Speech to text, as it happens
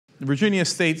Virginia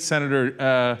State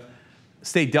Senator,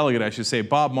 State Delegate, I should say,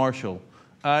 Bob Marshall.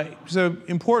 He's an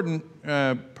important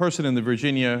person in the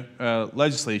Virginia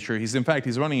legislature. In fact,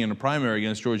 he's running in a primary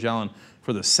against George Allen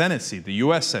for the Senate seat, the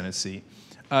U.S. Senate seat.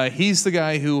 He's the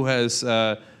guy who has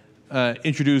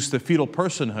introduced the fetal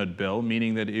personhood bill,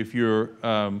 meaning that if your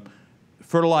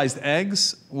fertilized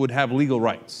eggs would have legal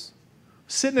rights.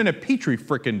 Sitting in a petri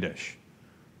frickin' dish.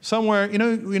 Somewhere, you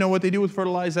know what they do with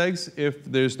fertilized eggs if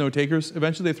there's no takers?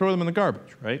 Eventually they throw them in the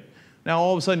garbage, right? Now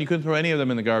all of a sudden you couldn't throw any of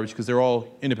them in the garbage because they're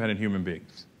all independent human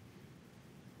beings.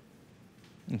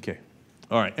 Okay.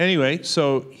 All right. Anyway,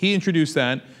 so he introduced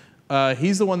that.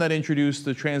 He's the one that introduced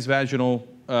the transvaginal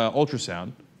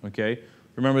ultrasound, okay?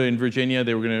 Remember in Virginia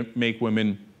they were going to make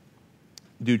women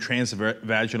do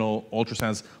transvaginal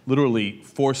ultrasounds, literally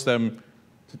force them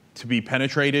to be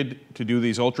penetrated to do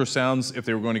these ultrasounds if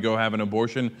they were going to go have an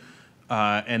abortion.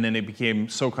 And then it became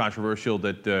so controversial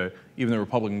that even the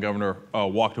Republican governor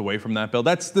walked away from that bill.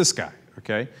 That's this guy,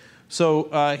 okay?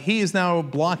 So he is now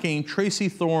blocking Tracy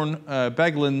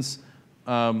Thorne-Begland's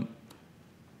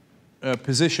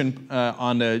position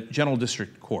on the General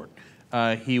District Court.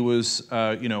 He was,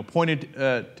 appointed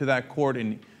to that court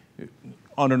and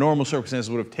under normal circumstances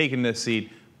would have taken this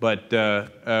seat, but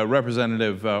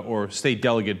Representative or State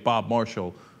Delegate Bob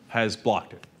Marshall has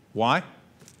blocked it. Why?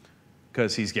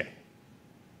 Because he's gay.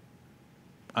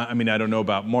 I mean, I don't know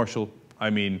about Marshall. I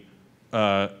mean,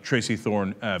 Tracy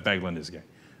Thorne-Begland is gay.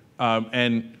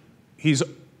 And he's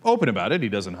open about it. He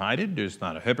doesn't hide it. He's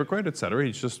not a hypocrite, et cetera.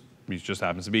 He just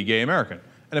happens to be a gay American.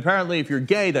 And apparently, if you're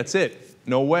gay, that's it.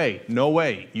 No way, no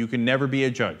way. You can never be a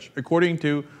judge, according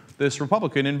to this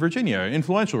Republican in Virginia,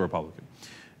 influential Republican.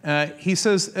 He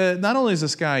says, not only is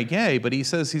this guy gay, but he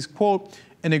says he's, quote,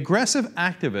 an aggressive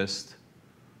activist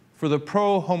for the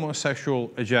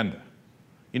pro-homosexual agenda.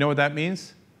 You know what that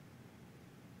means?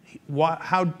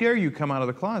 How dare you come out of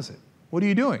the closet? What are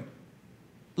you doing?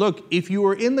 Look, if you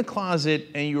were in the closet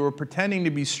and you were pretending to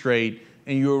be straight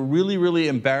and you were really, really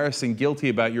embarrassed and guilty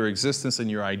about your existence and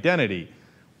your identity,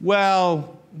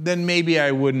 well, then maybe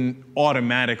I wouldn't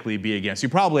automatically be against you.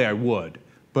 Probably I would,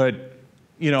 but,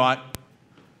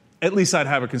 at least I'd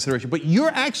have a consideration. But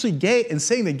you're actually gay and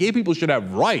saying that gay people should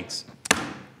have rights.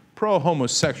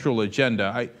 Pro-homosexual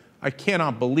agenda. I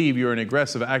cannot believe you're an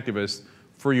aggressive activist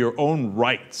for your own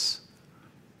rights.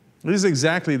 This is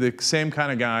exactly the same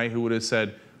kind of guy who would have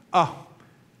said, oh,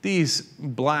 these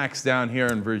blacks down here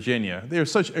in Virginia, they're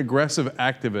such aggressive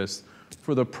activists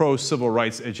for the pro-civil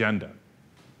rights agenda.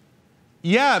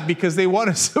 Yeah, because they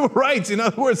wanted civil rights. In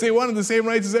other words, they wanted the same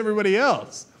rights as everybody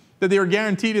else that they were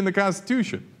guaranteed in the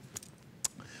Constitution.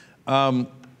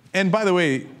 And by the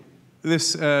way,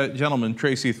 this gentleman,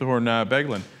 Tracy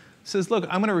Thorne-Begland, says, look,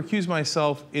 I'm going to recuse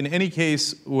myself in any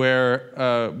case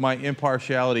where my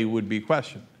impartiality would be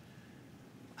questioned.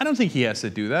 I don't think he has to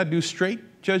do that. Do straight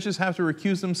judges have to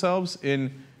recuse themselves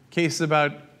in cases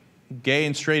about gay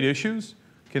and straight issues?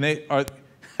 Have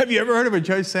you ever heard of a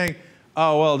judge saying,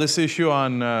 oh, well, this issue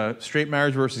on straight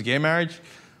marriage versus gay marriage,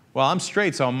 well, I'm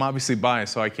straight, so I'm obviously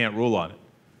biased, so I can't rule on it.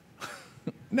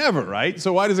 Never, right?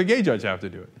 So why does a gay judge have to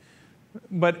do it?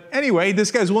 But anyway,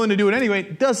 this guy's willing to do it anyway.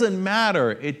 It doesn't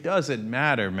matter. It doesn't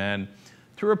matter, man.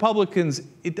 To Republicans,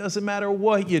 it doesn't matter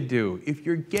what you do. If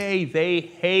you're gay, they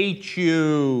hate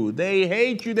you. They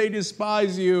hate you. They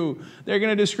despise you. They're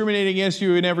going to discriminate against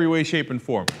you in every way, shape, and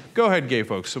form. Go ahead, gay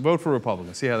folks. So vote for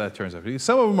Republicans. See how that turns out.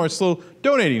 Some of them are still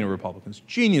donating to Republicans.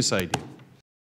 Genius idea.